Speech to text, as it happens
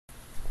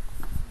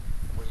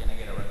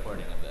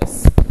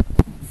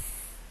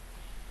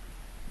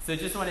So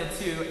just wanted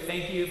to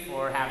thank you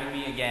for having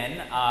me again.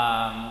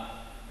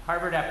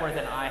 Harvard Epworth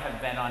and I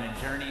have been on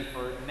a journey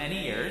for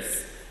many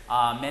years.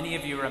 Many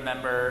of you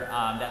remember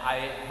that I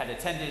had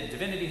attended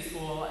divinity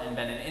school and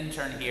been an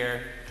intern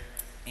here,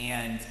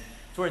 and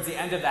towards the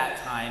end of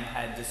that time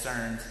had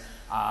discerned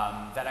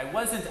that I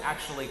wasn't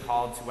actually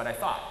called to what I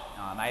thought.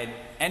 I had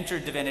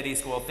entered divinity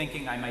school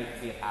thinking I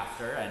might be a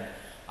pastor,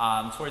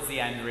 and towards the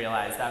end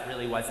realized that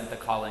really wasn't the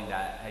calling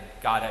that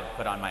God had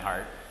put on my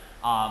heart.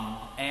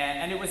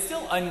 And it was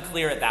still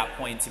unclear at that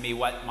point to me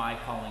what my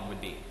calling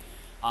would be.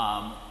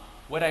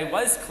 What I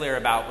was clear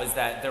about was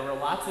that there were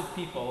lots of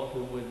people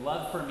who would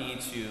love for me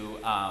to,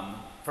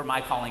 for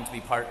my calling to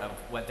be part of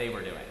what they were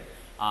doing.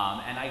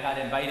 And I got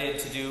invited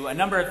to do a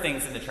number of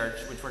things in the church,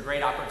 which were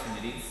great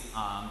opportunities.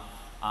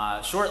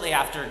 Shortly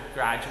after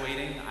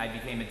graduating, I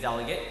became a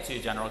delegate to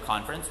General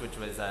Conference, which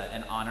was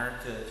an honor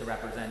to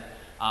represent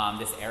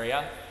this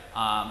area.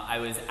 I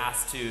was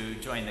asked to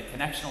join the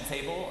connectional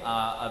table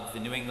of the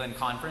New England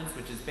Conference,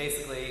 which is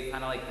basically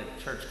kind of like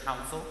the church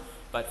council,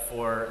 but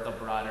for the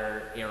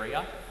broader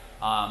area.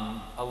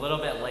 A little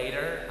bit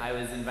later, I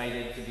was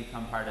invited to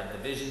become part of the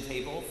vision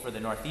table for the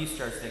Northeast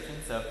jurisdiction,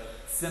 so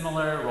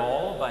similar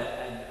role, but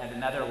at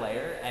another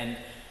layer. And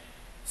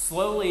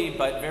slowly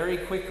but very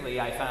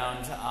quickly, I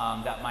found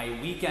that my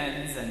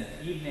weekends and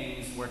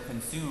evenings were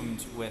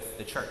consumed with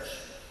the church.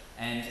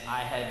 And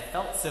I had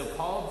felt so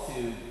called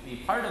to be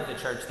part of the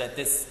church that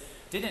this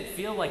didn't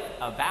feel like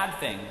a bad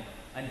thing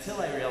until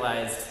I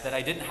realized that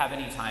I didn't have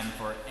any time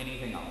for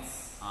anything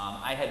else.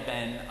 I had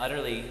been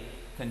utterly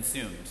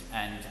consumed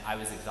and I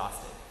was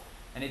exhausted.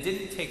 And it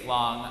didn't take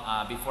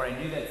long before I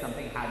knew that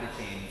something had to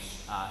change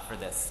for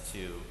this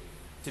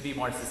to be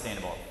more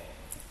sustainable.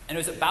 And it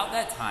was about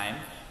that time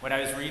when I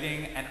was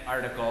reading an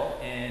article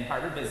in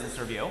Harvard Business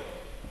Review.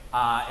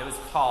 It was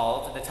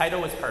called, the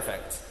title was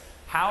perfect,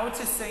 How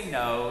to Say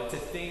No to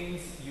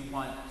Things You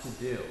Want to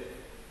Do.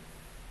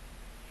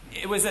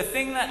 It was a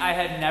thing that I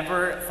had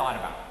never thought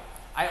about.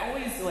 I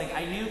always,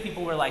 I knew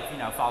people were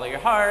follow your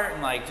heart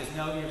and just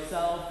know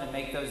yourself and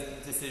make those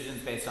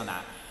decisions based on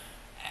that.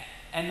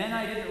 And then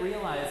I didn't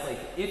realize,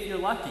 if you're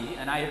lucky,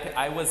 and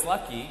I was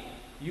lucky,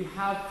 you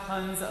have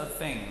tons of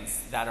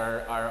things that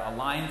are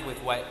aligned with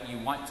what you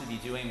want to be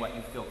doing, what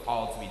you feel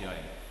called to be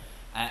doing.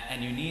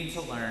 And you need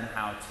to learn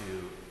how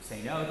to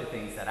say no to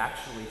things that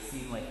actually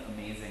seem like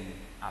amazing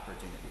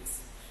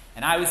opportunities.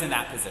 And I was in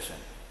that position.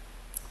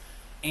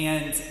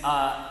 And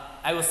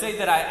I will say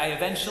that I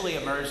eventually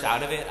emerged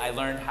out of it. I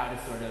learned how to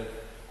sort of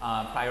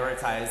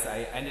prioritize.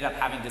 I ended up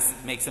having to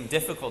make some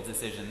difficult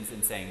decisions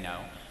in saying no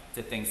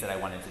to things that I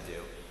wanted to do.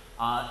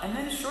 And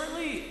then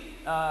shortly,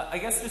 I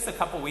guess just a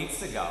couple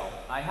weeks ago,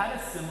 I had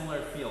a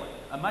similar feeling,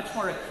 a much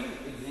more acute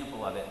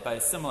example of it, but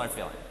a similar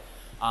feeling.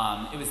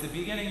 It was the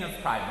beginning of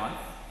Pride Month,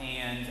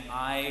 and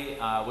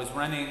I was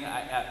running,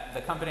 at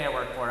the company I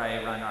work for,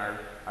 I run our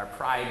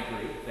Pride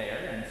group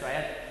there, and so I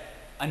had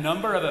a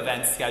number of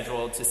events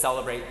scheduled to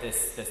celebrate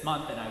this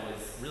month, and I was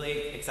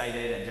really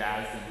excited and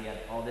jazzed, and we had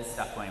all this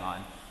stuff going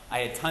on. I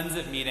had tons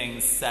of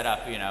meetings set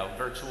up,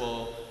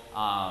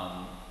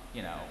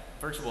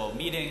 virtual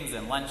meetings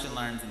and lunch and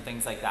learns and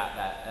things like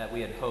that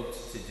we had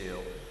hoped to do.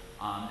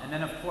 And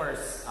then, of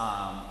course,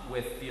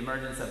 with the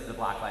emergence of the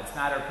Black Lives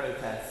Matter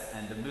protests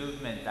and the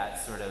movement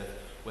that sort of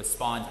was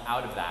spawned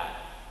out of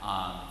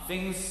that,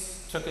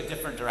 things took a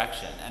different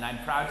direction. And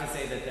I'm proud to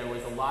say that there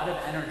was a lot of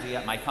energy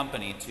at my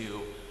company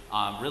to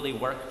really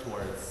work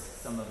towards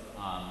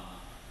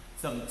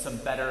some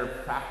better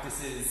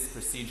practices,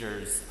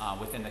 procedures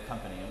within the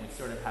company. And we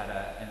sort of had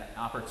an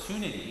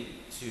opportunity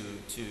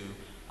to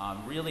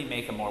really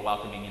make a more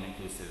welcoming and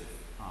inclusive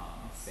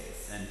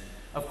space. And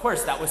of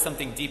course, that was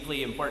something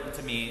deeply important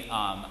to me.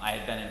 I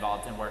had been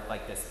involved in work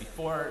like this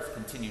before,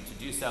 continued to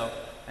do so,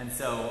 and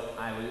so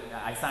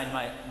I signed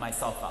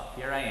myself up.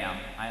 Here I am.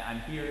 I'm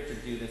here to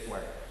do this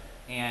work,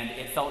 and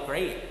it felt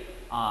great.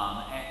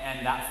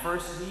 And that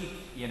first week,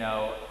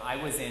 I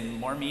was in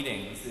more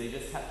meetings. They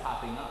just kept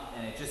popping up,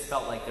 and it just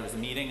felt like there was a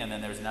meeting, and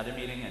then there was another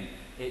meeting, and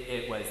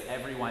it was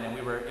everyone, and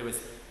it was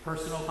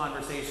personal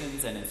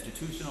conversations and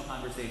institutional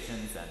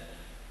conversations,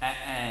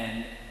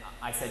 and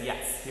I said,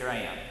 yes, here I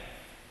am.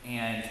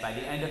 And by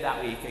the end of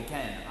that week,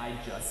 again,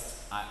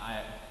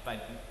 by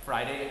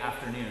Friday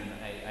afternoon,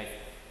 I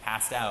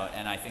passed out,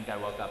 and I think I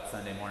woke up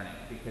Sunday morning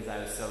because I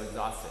was so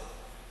exhausted,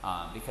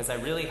 because I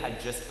really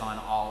had just gone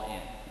all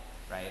in,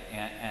 right?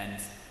 And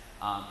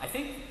I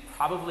think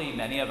probably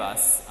many of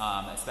us,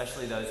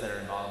 especially those that are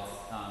involved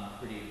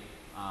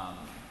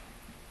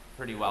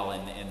pretty well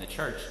in the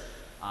church,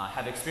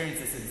 have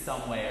experienced this in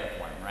some way or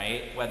form,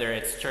 right? Whether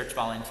it's church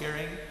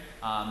volunteering,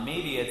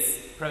 maybe it's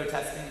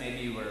protesting, maybe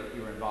you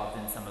were involved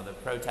in some of the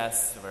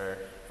protests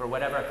for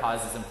whatever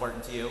cause is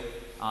important to you,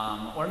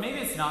 or maybe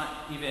it's not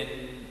even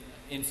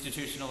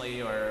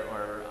institutionally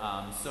or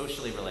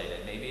socially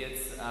related. Maybe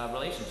it's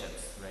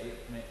relationships, right?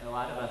 A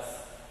lot of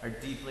us are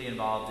deeply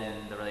involved in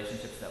the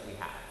relationships that we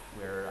have.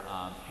 We're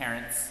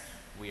parents,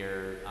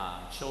 we're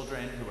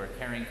children who are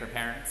caring for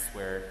parents,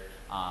 we're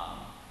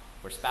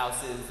We're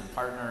spouses and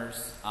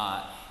partners,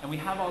 and we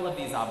have all of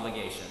these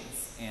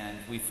obligations. And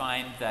we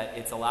find that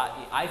it's a lot,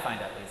 I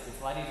find at least,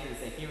 it's a lot easier to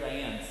say, here I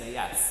am, say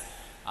yes,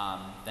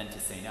 than to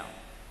say no.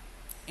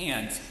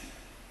 And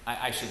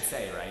I should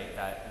say, right,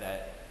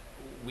 that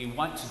we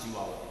want to do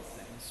all of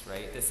these things,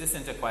 right? This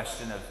isn't a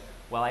question of,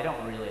 well, I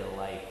don't really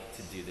like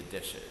to do the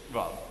dishes.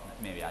 Well,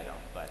 maybe I don't,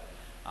 but,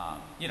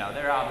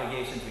 there are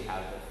obligations we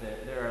have.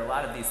 But there are a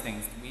lot of these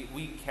things.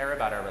 We care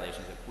about our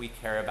relationship. We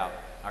care about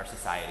our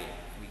society.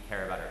 We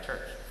care about our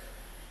church.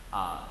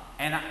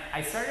 And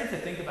I started to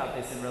think about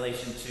this in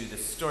relation to the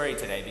story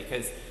today,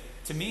 because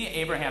to me,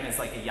 Abraham is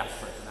like a yes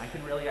person. I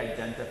can really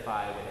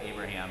identify with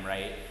Abraham,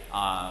 right?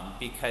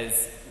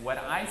 Because what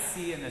I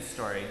see in this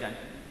story,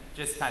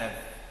 just kind of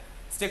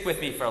stick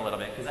with me for a little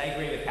bit, because I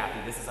agree with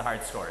Kathy. This is a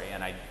hard story,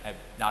 and I'm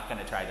not going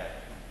to try to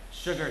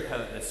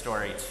sugarcoat the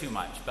story too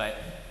much. But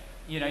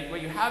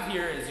what you have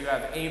here is you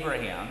have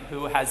Abraham,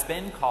 who has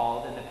been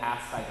called in the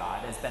past by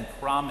God, has been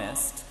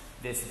promised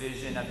this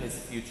vision of his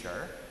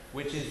future,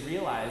 which is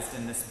realized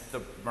in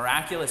the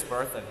miraculous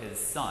birth of his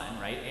son,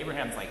 right?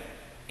 Abraham's like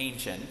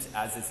ancient,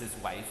 as is his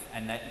wife,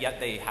 and yet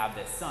they have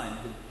this son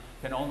who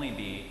can only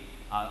be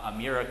a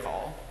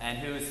miracle, and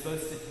who is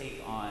supposed to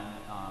take on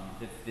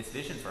this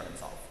vision for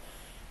himself.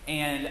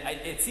 And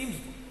it seems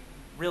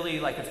really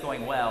like it's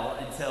going well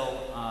until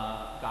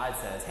God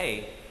says,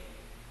 hey,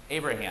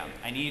 Abraham,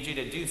 I need you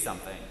to do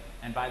something.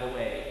 And by the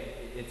way,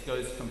 it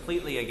goes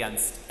completely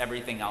against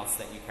everything else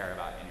that you care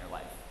about in your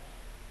life.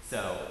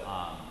 So,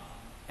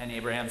 and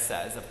Abraham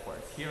says, of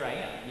course, here I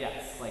am.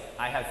 Yes, like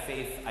I have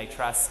faith, I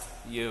trust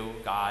you,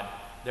 God.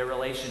 Their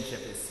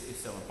relationship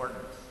is so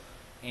important.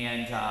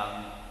 And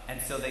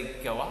so they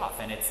go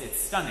off, and it's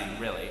stunning,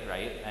 really,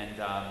 right?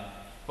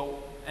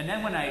 And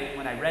then when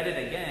I read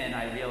it again,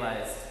 I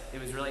realized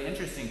it was really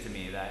interesting to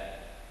me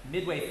that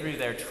midway through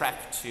their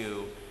trek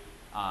to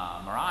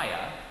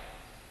Moriah,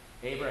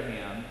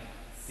 Abraham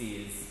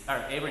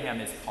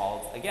is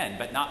called again,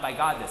 but not by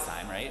God this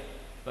time, right?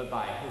 But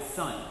by his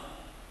son,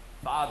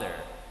 Father.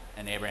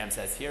 And Abraham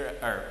says, here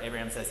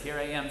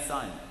I am,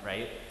 son,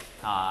 right?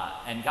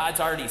 And God's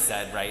already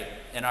said, right,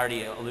 and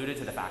already alluded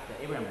to the fact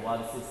that Abraham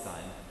loves his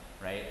son,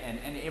 right?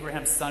 And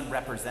Abraham's son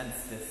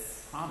represents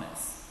this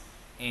promise.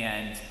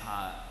 And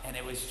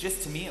it was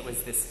just, to me, it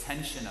was this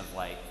tension of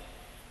like,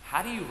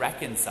 how do you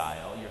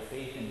reconcile your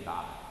faith in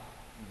God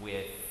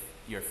with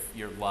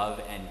your love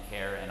and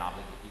care and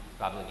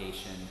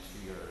obligation to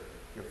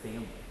your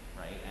family,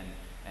 right?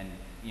 And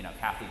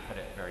Kathy put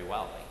it very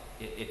well. Like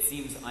it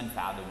seems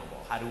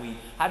unfathomable.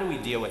 How do we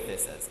deal with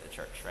this as a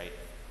church, right?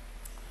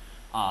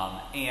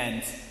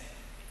 And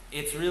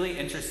it's really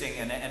interesting.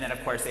 And then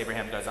of course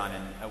Abraham goes on,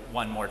 and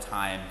one more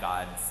time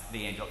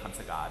the angel comes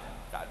to God,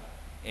 and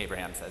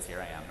Abraham says,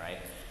 "Here I am," right?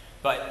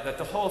 But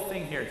the whole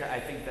thing here, I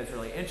think, that's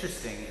really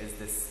interesting is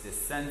this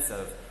sense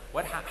of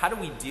how do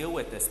we deal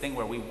with this thing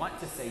where we want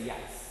to say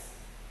yes,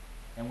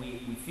 and we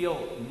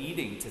feel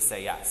needing to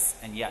say yes,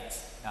 and yet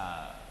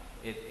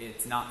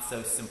it's not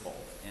so simple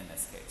in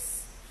this case.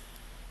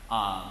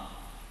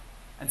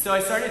 And so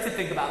I started to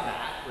think about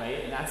that,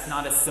 right? And that's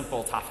not a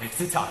simple topic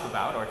to talk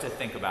about or to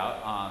think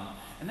about.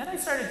 And then I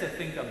started to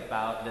think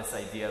about this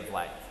idea of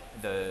like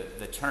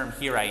the term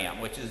 "here I am,"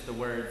 which is the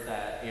word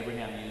that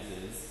Abraham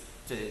uses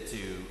to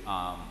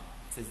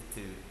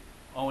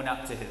own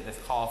up to this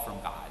call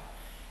from God.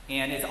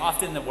 And it's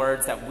often the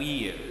words that we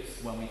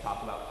use when we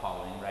talk about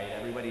calling, right?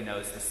 Everybody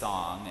knows the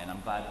song, and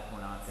I'm glad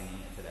we're not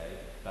singing it today,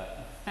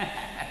 but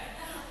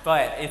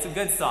but it's a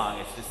good song.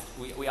 It's just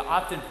we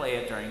often play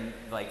it during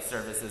like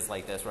services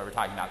like this where we're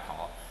talking about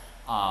call.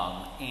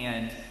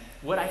 And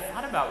what I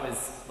thought about was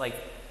like,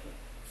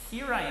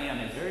 "Here I am"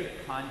 is very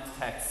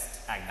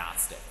context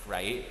agnostic,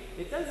 right?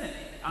 It doesn't,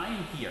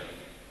 I'm here.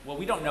 Well,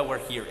 we don't know where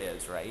here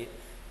is, right?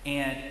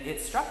 And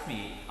it struck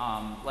me,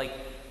 like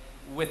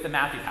with the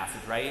Matthew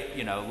passage, right?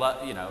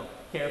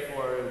 Care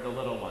for the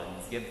little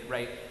ones,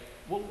 right?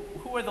 Well,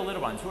 who are the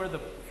little ones? Who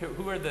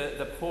are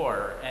the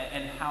poor?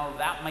 And how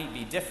that might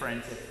be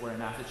different if we're in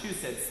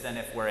Massachusetts than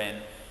if we're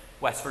in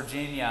West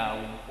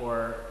Virginia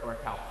or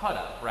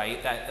Calcutta,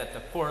 right? That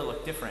the poor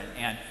look different.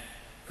 And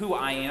who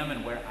I am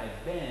and where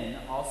I've been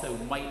also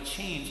might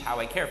change how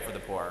I care for the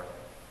poor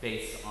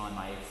based on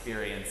my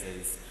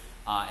experiences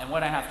and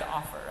what I have to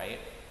offer, right?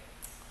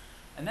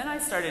 And then I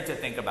started to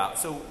think about,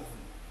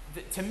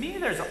 to me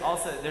there's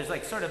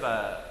like sort of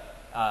a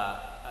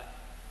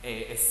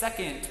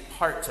second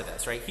part to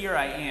this, right? Here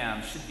I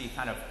am should be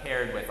kind of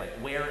paired with like,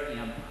 where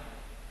am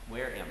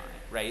I,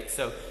 right?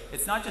 So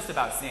it's not just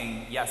about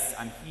saying, yes,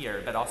 I'm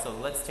here, but also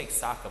let's take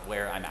stock of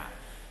where I'm at.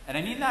 And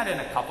I mean that in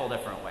a couple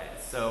different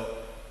ways. So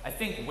I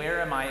think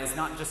where am I is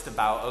not just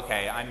about,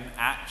 okay, I'm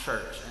at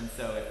church, and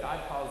so if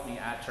God calls me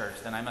at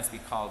church, then I must be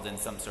called in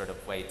some sort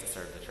of way to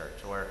serve the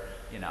church, or,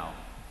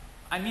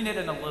 I mean it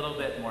in a little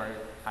bit more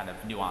kind of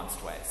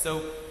nuanced way.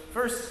 So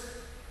first,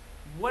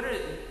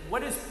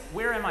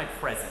 where am I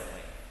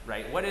presently,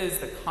 right? What is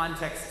the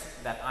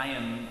context that I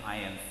am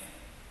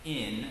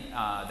in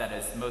that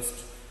is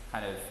most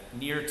kind of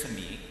near to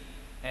me,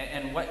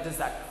 and what does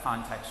that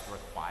context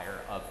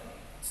require of me,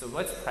 So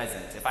what's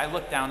present? If I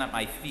look down at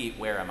my feet,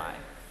 where am I?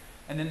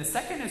 And then the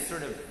second is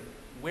sort of,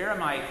 where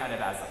am I kind of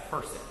as a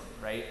person,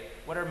 right?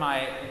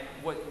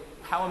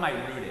 How am I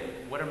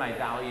rooted? What are my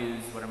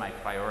values? What are my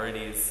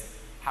priorities?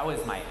 How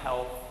is my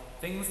health?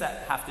 Things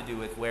that have to do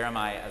with where am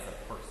I as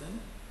a person,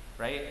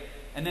 right?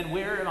 And then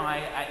where am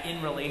I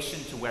in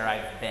relation to where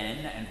I've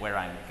been and where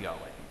I'm going,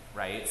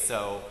 right?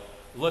 So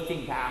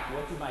looking back,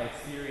 what do my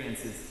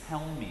experiences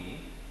tell me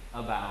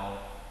about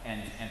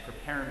and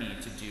prepare me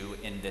to do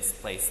in this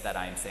place that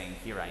I'm saying,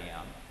 here I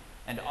am?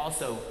 And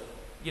also,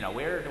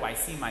 where do I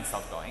see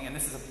myself going? And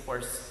this is, of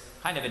course,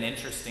 kind of an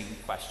interesting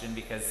question,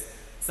 because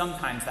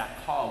sometimes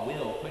that call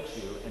will put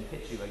you and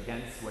pitch you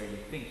against where you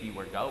think you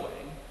were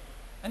going.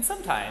 And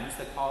sometimes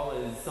the call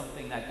is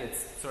something that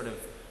gets sort of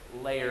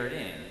layered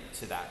in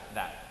to that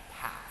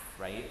path,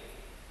 right?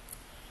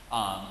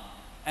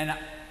 And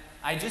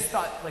I just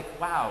thought,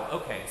 wow,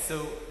 okay,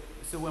 so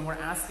when we're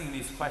asking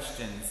these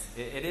questions,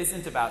 it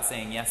isn't about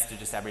saying yes to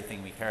just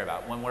everything we care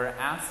about. When we're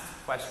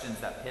asked questions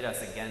that pit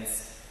us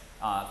against,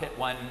 pit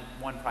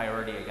one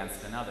priority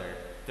against another,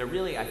 there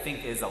really, I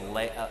think, is a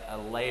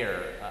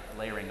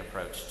layering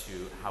approach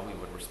to how we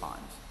would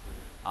respond.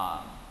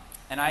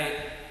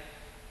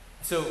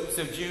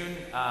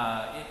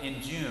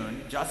 In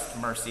June, Just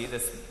Mercy,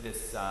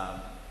 this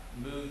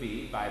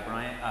movie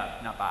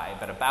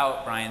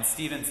about Bryan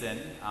Stevenson,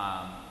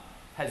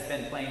 has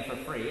been playing for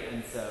free,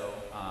 and so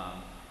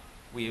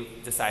we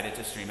decided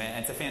to stream it. And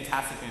it's a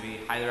fantastic movie,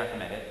 highly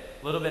recommend it.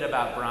 A little bit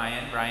about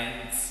Bryan.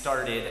 Bryan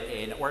started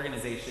an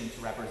organization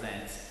to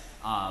represent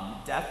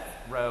death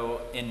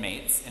row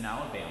inmates in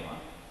Alabama,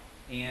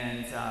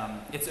 and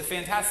it's a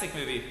fantastic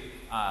movie.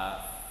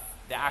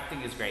 The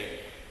acting is great.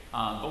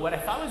 But what I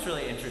thought was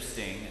really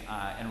interesting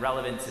and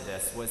relevant to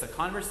this was a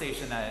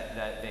conversation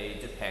that they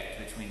depict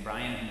between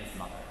Bryan and his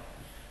mother.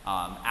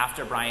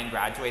 After Bryan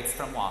graduates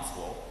from law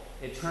school,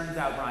 it turns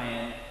out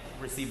Bryan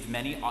received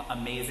many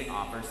amazing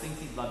offers, things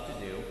he'd love to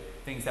do,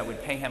 things that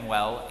would pay him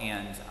well,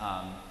 and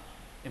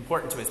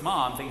important to his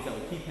mom, things that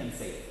would keep him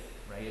safe,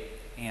 right?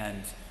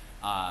 And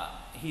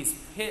he's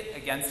pit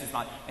against his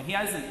mom, and he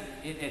hasn't.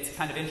 It's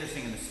kind of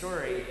interesting in the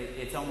story.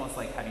 It's almost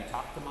like, have you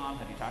talked to mom?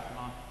 Have you talked to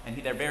mom? And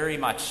they're very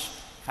much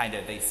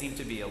they seem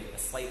to be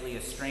slightly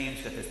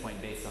estranged at this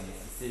point based on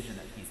this decision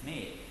that he's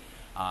made.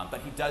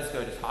 But he does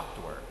go to talk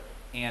to her,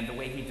 and the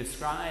way he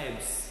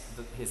describes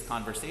his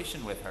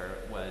conversation with her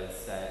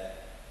was that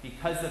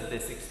because of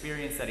this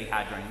experience that he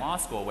had during law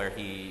school, where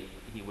he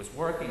was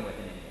working with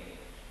an inmate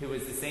who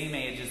was the same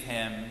age as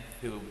him,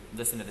 who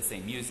listened to the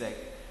same music,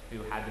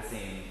 who had the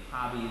same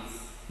hobbies,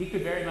 he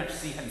could very much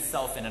see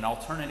himself in an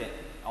alternative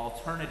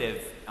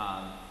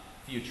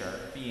future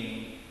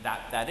being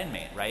that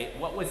inmate, right?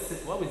 What was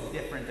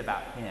different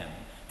about him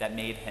that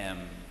made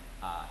him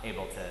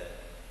able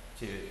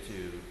to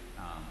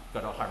go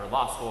to Harvard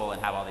Law School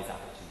and have all these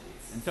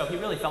opportunities? And so he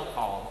really felt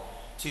called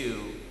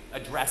to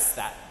address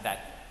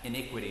that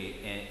iniquity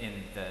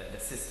in the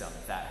system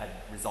that had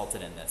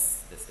resulted in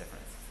this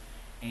difference.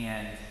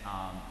 And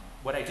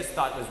what I just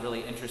thought was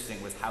really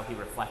interesting was how he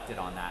reflected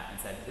on that and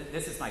said,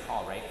 this is my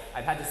call, right?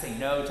 I've had to say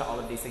no to all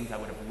of these things I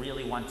would have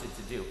really wanted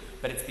to do,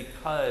 but it's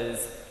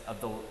because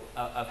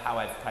of how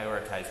I've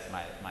prioritized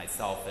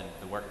myself and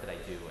the work that I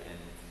do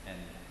and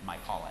my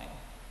calling.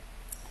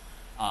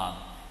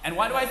 And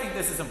why do I think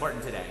this is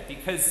important today?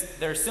 Because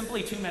there's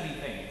simply too many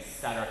things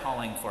that are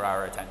calling for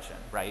our attention,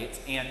 right?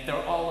 And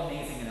they're all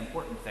amazing and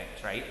important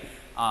things, right?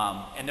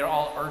 And they're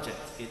all urgent,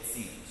 it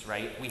seems,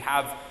 right? We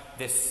have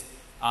this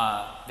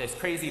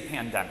crazy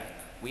pandemic.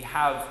 We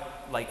have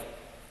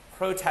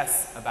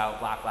protests about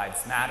Black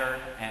Lives Matter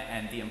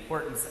and the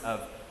importance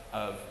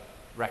of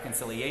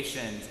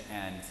reconciliation,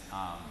 and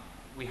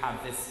we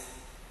have this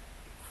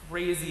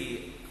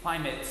crazy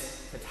climate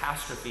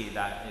catastrophe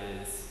that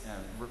is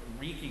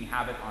wreaking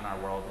havoc on our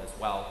world as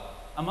well,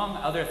 among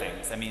other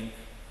things. I mean,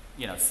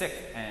 sick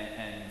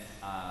and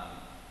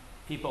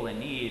people in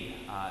need,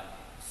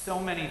 so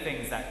many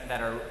things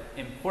that are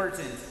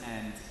important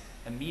and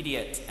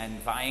immediate and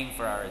vying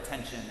for our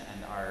attention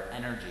and our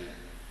energy.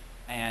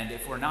 And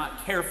if we're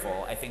not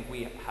careful, I think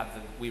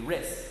we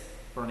risk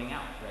burning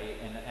out, right?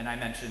 And I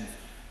mentioned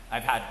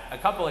I've had a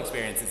couple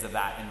experiences of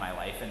that in my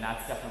life, and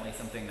that's definitely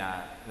something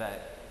that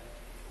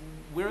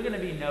we're going to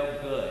be no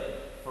good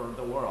for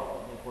the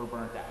world if we're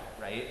burnt out,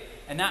 right?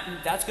 And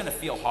that's going to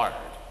feel hard,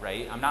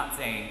 right? I'm not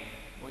saying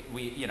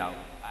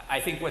I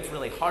think what's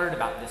really hard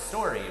about this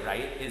story,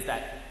 right, is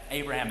that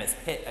Abraham is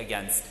pit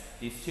against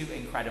these two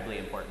incredibly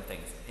important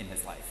things in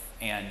his life.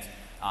 And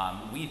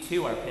we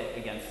too are pit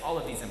against all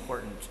of these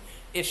important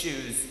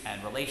issues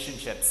and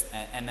relationships,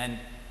 and then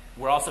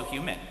we're also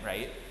human,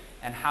 right?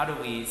 And how do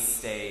we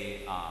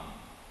stay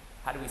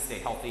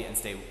healthy and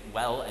stay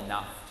well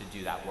enough to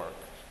do that work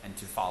and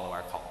to follow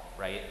our call,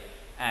 right?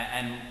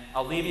 And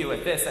I'll leave you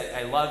with this.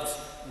 I loved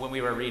when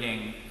we were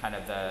reading kind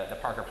of the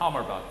Parker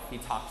Palmer book. He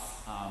talks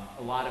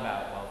a lot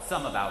about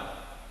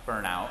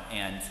burnout,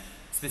 and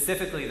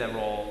specifically the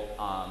role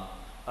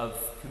of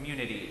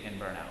community in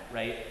burnout,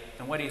 right?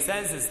 And what he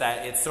says is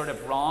that it's sort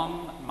of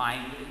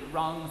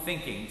wrong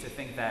thinking to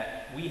think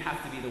that we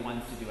have to be the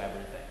ones to do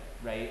everything,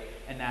 right?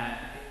 And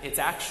that it's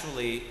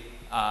actually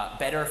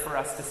better for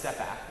us to step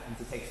back and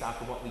to take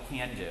stock of what we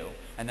can do.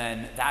 And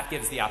then that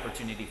gives the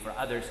opportunity for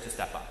others to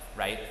step up,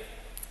 right?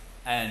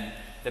 And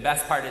the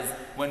best part is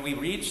when we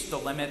reach the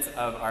limits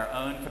of our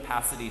own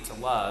capacity to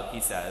love,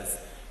 he says,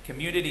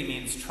 community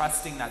means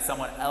trusting that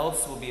someone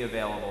else will be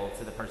available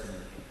to the person in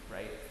need,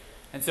 right?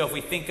 And so if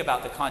we think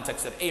about the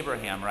context of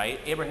Abraham, right?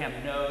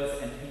 Abraham knows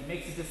and he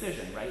makes a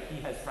decision, right? He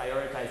has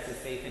prioritized his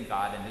faith in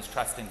God and his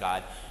trust in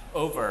God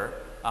over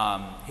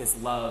his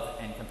love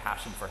and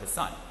compassion for his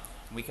son.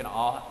 We can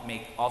all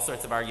make all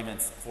sorts of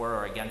arguments for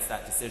or against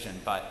that decision,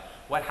 but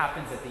what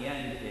happens at the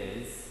end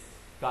is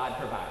God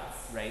provides,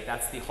 right?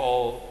 That's the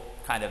whole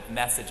kind of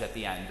message at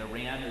the end. The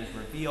ram is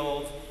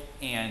revealed,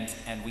 and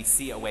we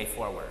see a way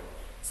forward.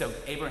 So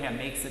Abraham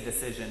makes a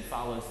decision,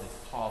 follows this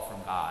call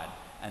from God,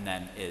 and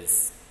then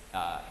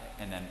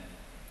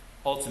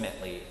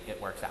ultimately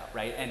it works out,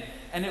 right?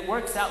 And it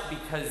works out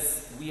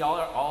because we all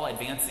are all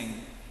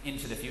advancing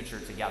into the future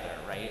together,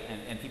 right?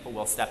 And people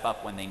will step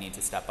up when they need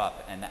to step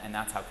up, and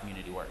that's how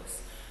community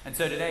works. And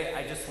so today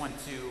I just want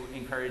to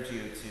encourage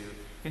you to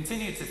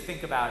continue to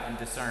think about and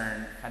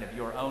discern kind of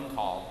your own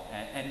call,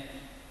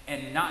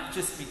 and not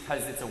just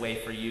because it's a way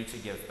for you to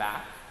give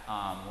back,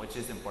 which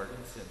is important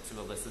to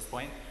Alyssa's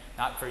point,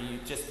 not for you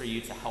just for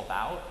you to help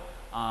out,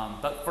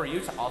 but for you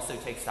to also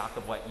take stock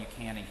of what you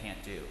can and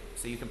can't do,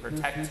 so you can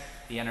protect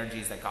the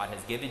energies that God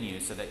has given you,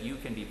 so that you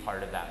can be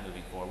part of that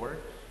moving forward,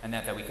 and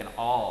that we can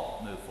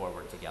all move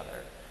forward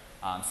together.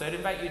 So I'd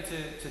invite you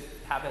to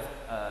have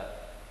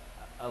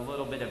a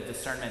little bit of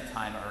discernment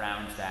time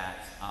around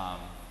that.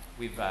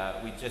 We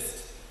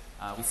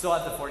still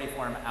have the 40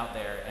 form out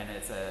there, and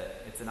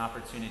it's an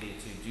opportunity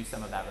to do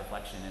some of that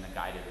reflection in a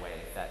guided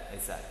way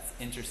that's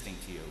interesting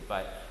to you.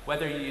 But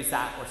whether you use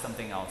that or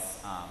something else,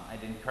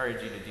 I'd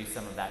encourage you to do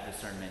some of that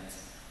discernment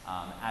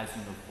as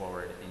you move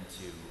forward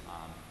into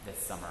this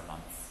summer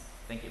months.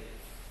 Thank you.